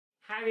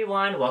Hi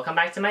everyone, welcome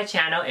back to my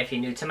channel. If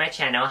you're new to my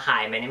channel,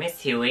 hi, my name is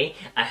Huey.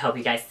 I hope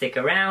you guys stick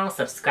around,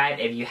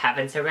 subscribe if you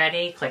haven't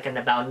already, click on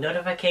the bell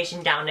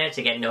notification down there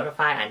to get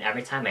notified on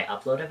every time I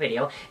upload a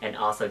video, and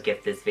also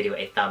give this video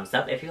a thumbs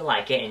up if you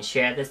like it, and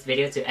share this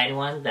video to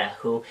anyone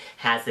who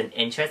has an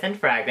interest in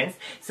fragrance.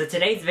 So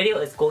today's video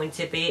is going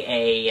to be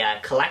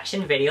a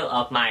collection video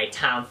of my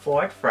Tom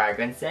Ford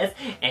fragrances,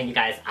 and you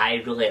guys,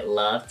 I really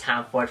love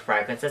Tom Ford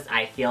fragrances.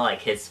 I feel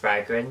like his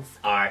fragrances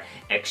are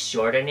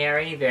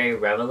extraordinary, very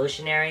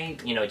revolutionary,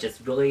 you know,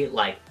 just really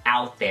like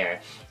out there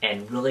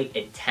and really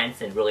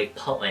intense and really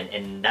potent,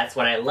 and that's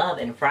what I love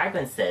in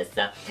fragrances.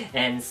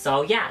 And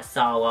so yeah,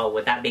 so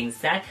with that being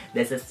said,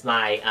 this is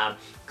my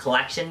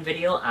collection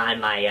video on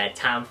my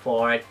Tom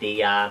Ford.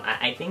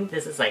 I think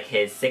this is like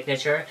his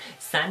signature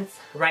scents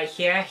right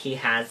here. He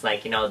has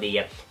like, you know,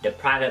 the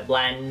private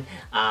blend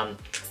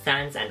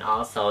scents, and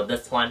also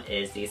this one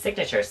is the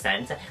signature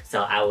scent.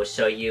 So I will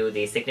show you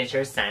the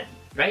signature scent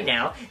right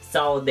now.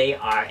 So they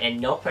are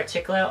in no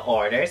particular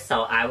order,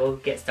 so I will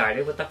get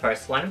started with the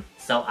first one.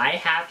 So I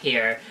have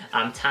here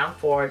Tom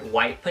Ford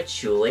White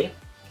Patchouli,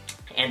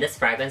 and this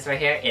fragrance right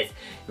here is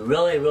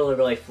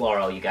really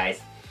floral, you guys.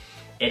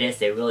 It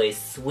is a really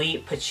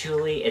sweet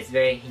patchouli. It's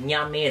very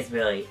yummy, it's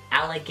really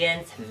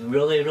elegant,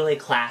 really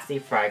classy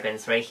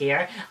fragrance right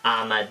here.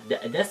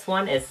 This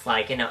one is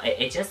like, you know,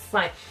 it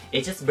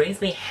just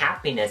brings me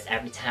happiness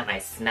every time I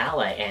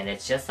smell it, and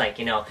it's just like,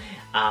 you know,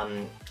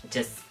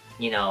 just,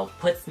 you know,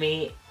 puts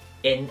me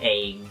in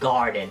a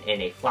garden,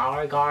 in a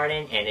flower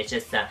garden, and it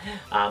just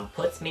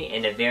puts me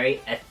in a very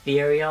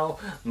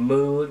ethereal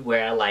mood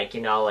where, like,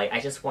 you know, like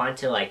I just want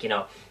to, like, you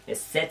know,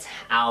 sit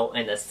out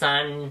in the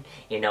sun,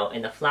 you know,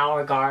 in the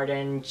flower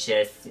garden,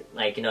 just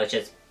like, you know,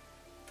 just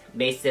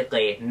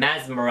basically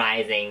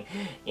mesmerizing,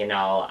 you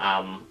know,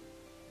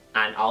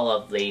 on all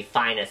of the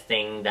finest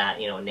thing that,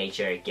 you know,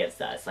 nature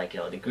gives us, like, you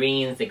know, the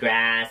greens, the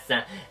grass,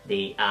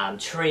 the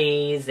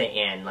trees,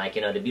 and like,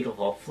 you know, the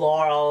beautiful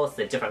florals,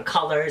 the different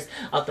colors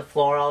of the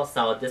floral.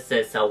 So this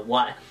is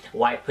what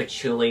White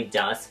Patchouli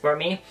does for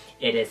me.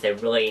 It is a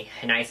really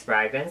nice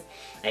fragrance.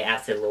 I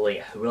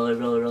absolutely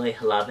really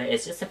love it.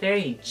 It's just a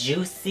very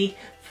juicy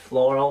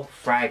floral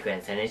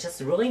fragrance, and it just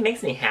really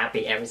makes me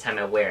happy every time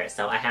I wear it.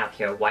 So I have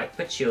here White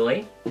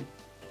Patchouli.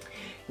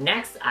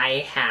 Next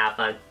I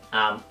have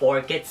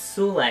Orchid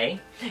Soleil.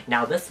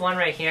 Now this one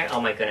right here,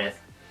 oh my goodness,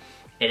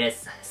 it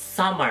is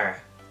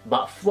summer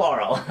but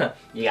floral.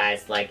 You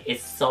guys, like,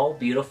 it's so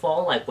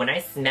beautiful. Like, when I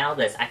smell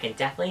this, I can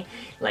definitely,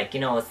 like, you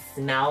know,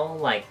 smell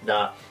like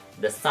the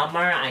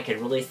summer. I can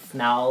really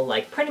smell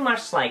like pretty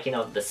much like, you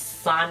know, the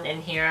sun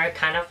in here,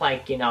 kind of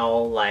like, you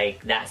know,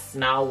 like that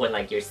smell when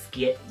like your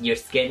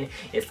skin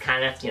is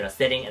kind of, you know,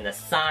 sitting in the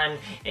sun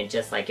and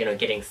just like, you know,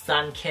 getting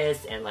sun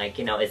kissed, and like,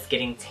 you know, it's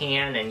getting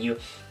tan, and you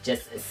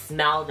just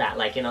smell that,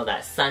 like, you know,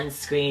 that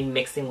sunscreen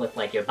mixing with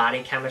like your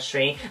body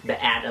chemistry, but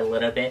add a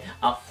little bit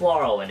of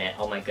floral in it.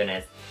 Oh my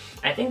goodness.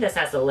 I think this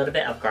has a little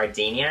bit of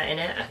gardenia in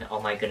it, and oh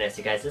my goodness,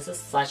 you guys, this is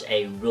such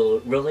a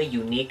really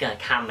unique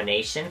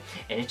combination,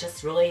 and it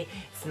just really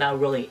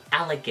smells really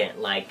elegant,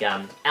 like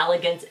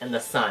elegant in the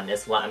sun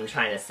is what I'm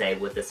trying to say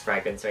with this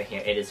fragrance right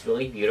here. It is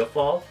really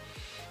beautiful,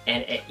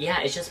 and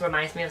yeah, it just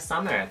reminds me of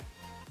summer,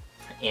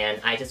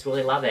 and I just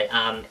really love it.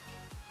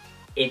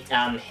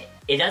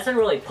 It doesn't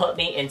really put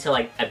me into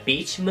like a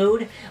beach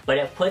mood, but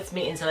it puts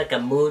me into like a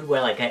mood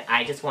where like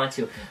I just want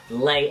to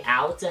lay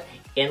out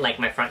in like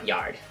my front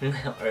yard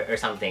or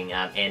something,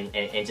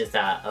 and just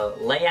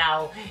lay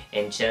out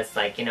and just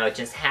like, you know,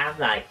 just have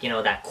like, you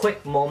know, that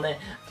quick moment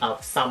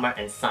of summer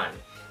and sun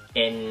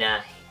in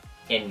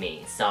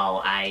me. So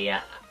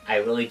I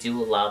really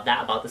do love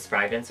that about this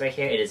fragrance right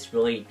here. It is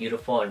really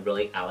beautiful and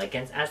really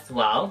elegant as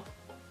well.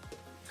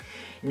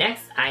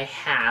 Next I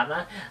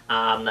have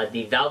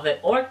the Velvet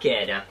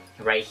Orchid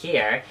right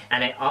here,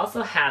 and I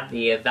also have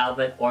the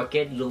Velvet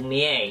Orchid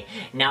Lumiere.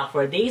 Now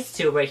for these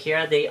two right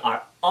here, they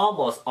are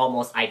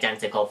almost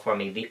identical for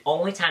me. The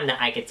only time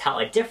that I could tell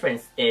a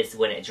difference is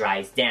when it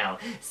dries down.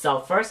 So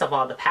first of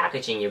all, the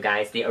packaging, you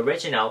guys, the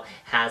original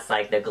has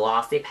like the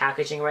glossy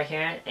packaging right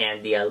here,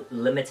 and the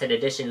limited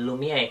edition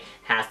Lumiere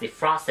has the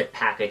frosted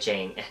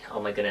packaging. And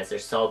oh my goodness, they're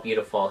so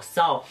beautiful.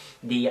 So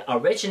the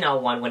original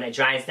one, when it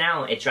dries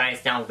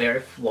down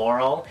very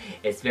floral,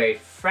 it's very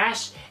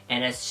fresh,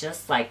 and it's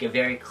just like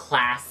very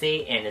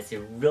classy, and it's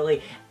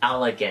really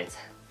elegant.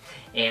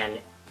 And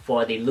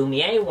for the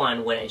Lumiere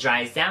one, when it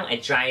dries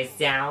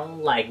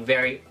down like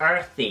very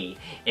earthy.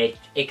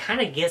 It kind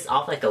of gives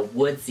off like a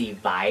woodsy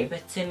vibe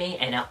to me,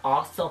 and it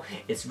also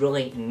is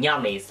really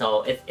yummy.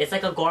 So it's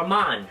like a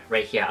gourmand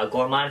right here, a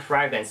gourmand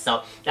fragrance.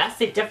 So that's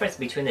the difference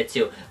between the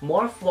two.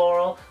 More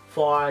floral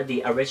for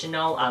the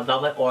original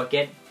Velvet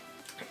Orchid,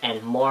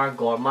 and more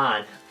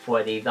gourmand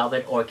for the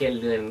Velvet Orchid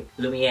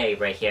Lumiere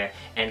right here.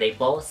 And they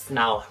both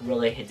smell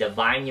really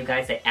divine, you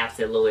guys. I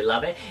absolutely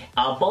love it.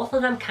 Both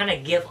of them kind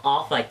of give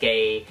off like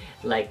a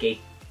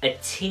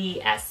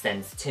tea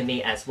essence to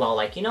me as well.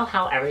 Like, you know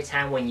how every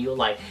time when you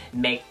like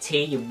make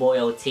tea, you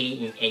boil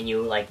tea, and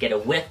you like get a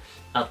whiff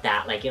of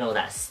that, like, you know,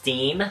 that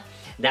steam?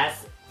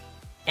 That's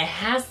it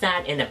has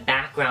that in the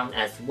background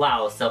as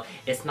well, so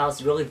it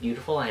smells really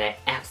beautiful and I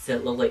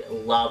absolutely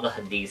love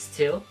these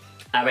two.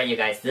 Alright you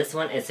guys, this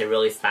one is a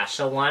really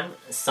special one,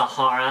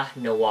 Sahara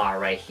Noir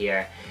right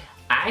here.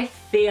 I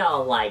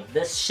feel like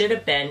this should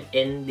have been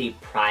in the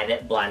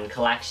private blend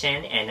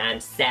collection, and I'm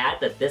sad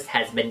that this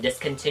has been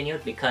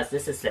discontinued because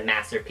this is the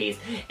masterpiece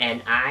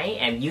and I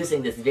am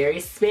using this very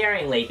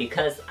sparingly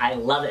because I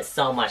love it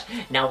so much.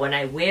 Now when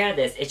I wear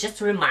this, it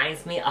just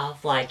reminds me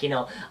of like, you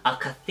know, a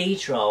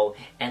cathedral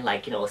and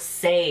like, you know,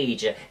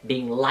 sage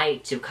being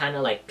light to kind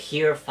of like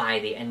purify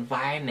the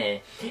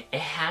environment. It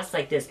has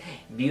like this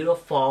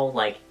beautiful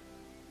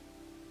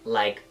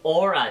like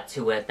aura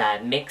to it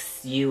that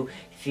makes you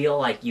feel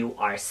like you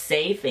are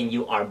safe and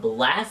you are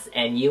blessed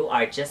and you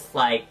are just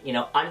like, you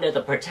know, under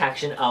the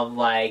protection of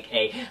like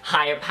a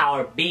higher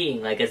power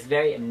being. Like it's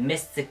very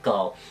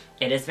mystical.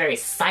 It is very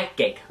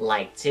psychic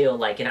like too,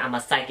 like, you know, I'm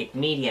a psychic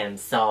medium,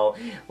 so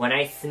when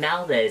I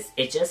smell this,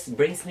 it just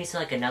brings me to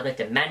like another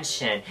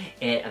dimension.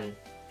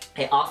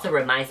 It also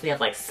reminds me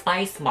of like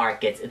spice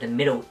markets in the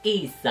Middle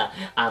East.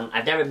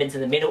 I've never been to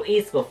the Middle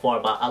East before,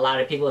 but a lot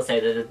of people say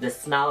that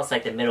this smells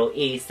like the Middle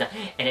East,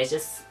 and it's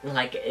just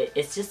like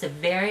it's just a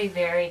very,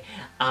 very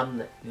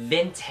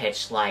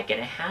vintage like, and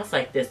it has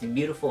like this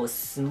beautiful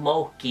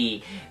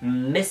smoky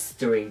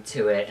mystery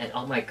to it, and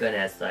oh my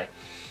goodness,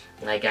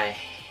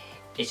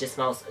 it just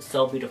smells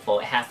so beautiful.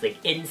 It has like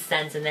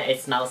incense in it.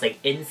 It smells like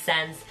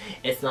incense.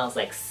 It smells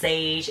like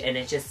sage, and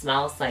it just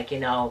smells like, you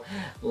know,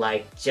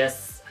 like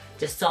just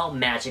so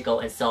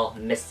magical and so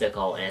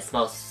mystical, and it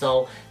smells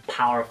so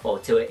powerful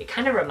too. It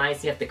kind of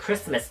reminds me of the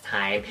Christmas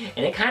time,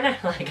 and it kind of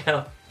like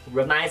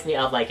reminds me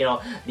of like, you know,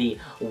 the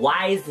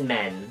wise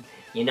men,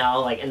 you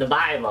know, like in the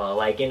Bible,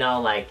 like, you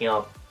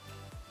know,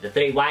 the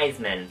 3 wise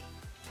men.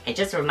 It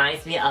just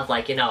reminds me of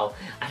like, you know,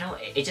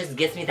 it just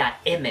gives me that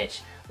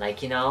image.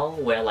 Like, you know,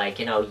 where like,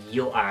 you know,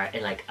 you are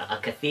in like a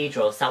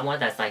cathedral, someone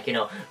that's like, you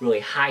know,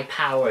 really high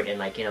powered and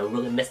like, you know,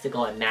 really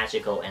mystical and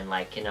magical, and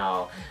like, you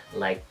know,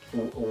 like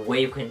where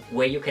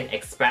you can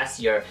express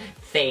your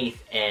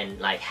faith and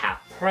like have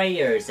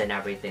prayers and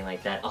everything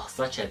like that. Oh,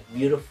 such a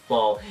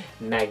beautiful,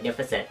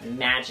 magnificent,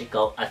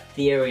 magical,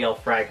 ethereal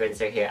fragrance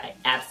right here. I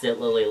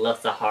absolutely love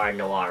Sahara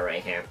Noir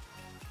right here.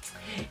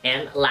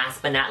 And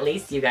last but not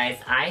least, you guys,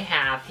 I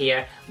have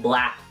here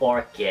Black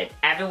Orchid.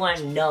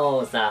 Everyone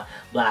knows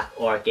Black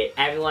Orchid.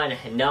 Everyone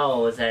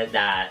knows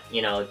that,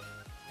 you know,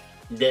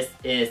 this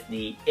is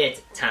the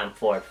Tom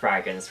Ford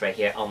fragrance right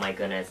here. Oh my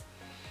goodness.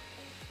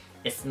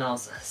 It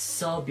smells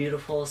so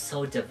beautiful,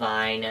 so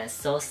divine,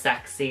 so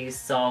sexy,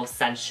 so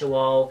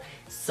sensual,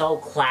 so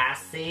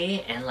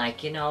classy, and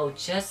like, you know,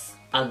 just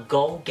a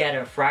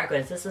go-getter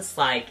fragrance. This is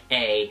like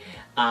a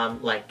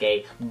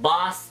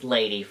boss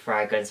lady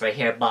fragrance right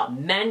here, but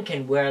men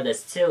can wear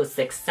this too.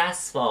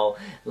 Successful,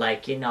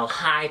 like, you know,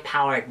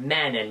 high-powered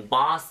men and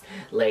boss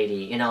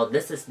lady, you know,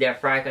 this is their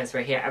fragrance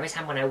right here. Every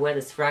time when I wear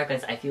this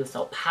fragrance, I feel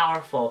so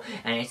powerful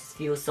and I just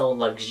feel so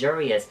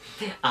luxurious.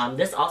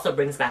 This also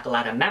brings back a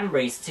lot of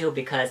memories too,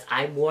 because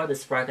I wore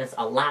this fragrance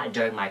a lot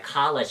during my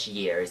college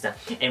years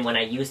and when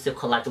I used to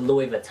collect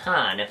Louis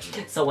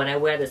Vuitton. So when I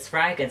wear this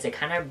fragrance, it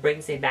kind of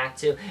brings me back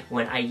to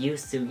when I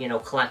used to, you know,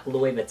 collect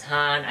Louis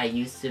Vuitton. I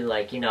used to,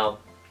 like, you know,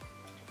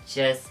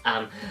 just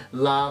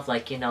love,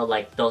 like, you know,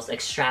 like those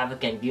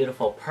extravagant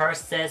beautiful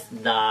purses,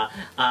 the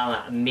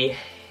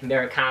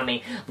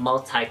Murakami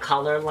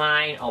multicolor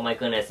line. Oh my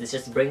goodness, it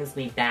just brings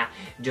me back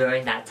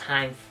during that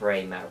time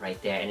frame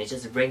right there, and it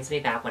just brings me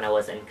back when I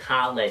was in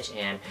college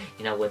and,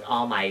 you know, with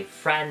all my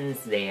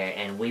friends there,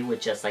 and we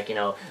would just, like, you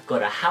know, go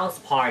to house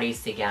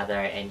parties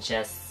together and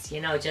just, you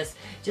know, just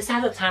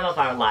have the time of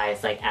our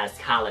lives, like, as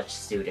college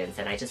students.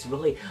 And I just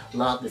really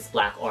love this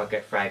Black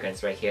Orchid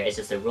fragrance right here. It's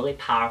just a really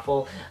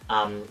powerful,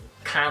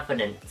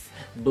 confidence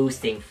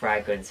boosting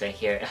fragrance right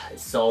here.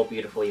 It's so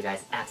beautiful, you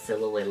guys.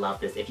 Absolutely love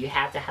this. If you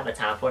have to have a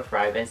Tom Ford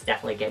fragrance,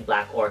 definitely get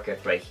Black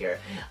Orchid right here.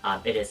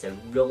 It is a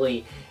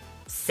really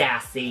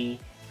sassy,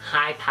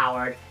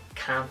 high-powered,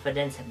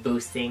 confidence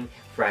boosting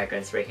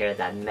fragrance right here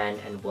that men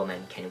and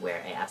women can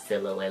wear. I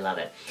absolutely love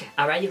it.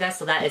 Alright, you guys,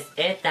 so that is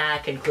it.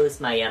 That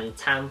concludes my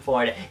Tom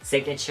Ford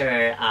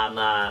signature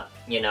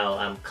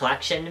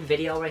collection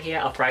video right here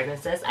of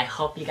fragrances. I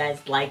hope you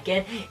guys like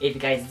it. If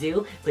you guys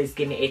do, please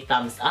give me a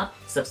thumbs up.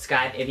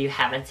 Subscribe if you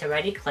haven't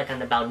already. Click on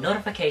the bell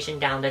notification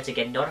down there to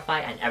get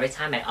notified and every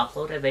time I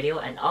upload a video,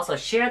 and also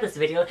share this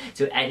video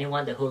to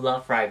anyone who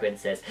loves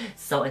fragrances.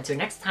 So until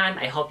next time,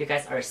 I hope you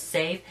guys are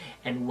safe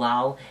and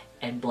well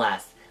and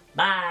blessed.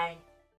 Bye!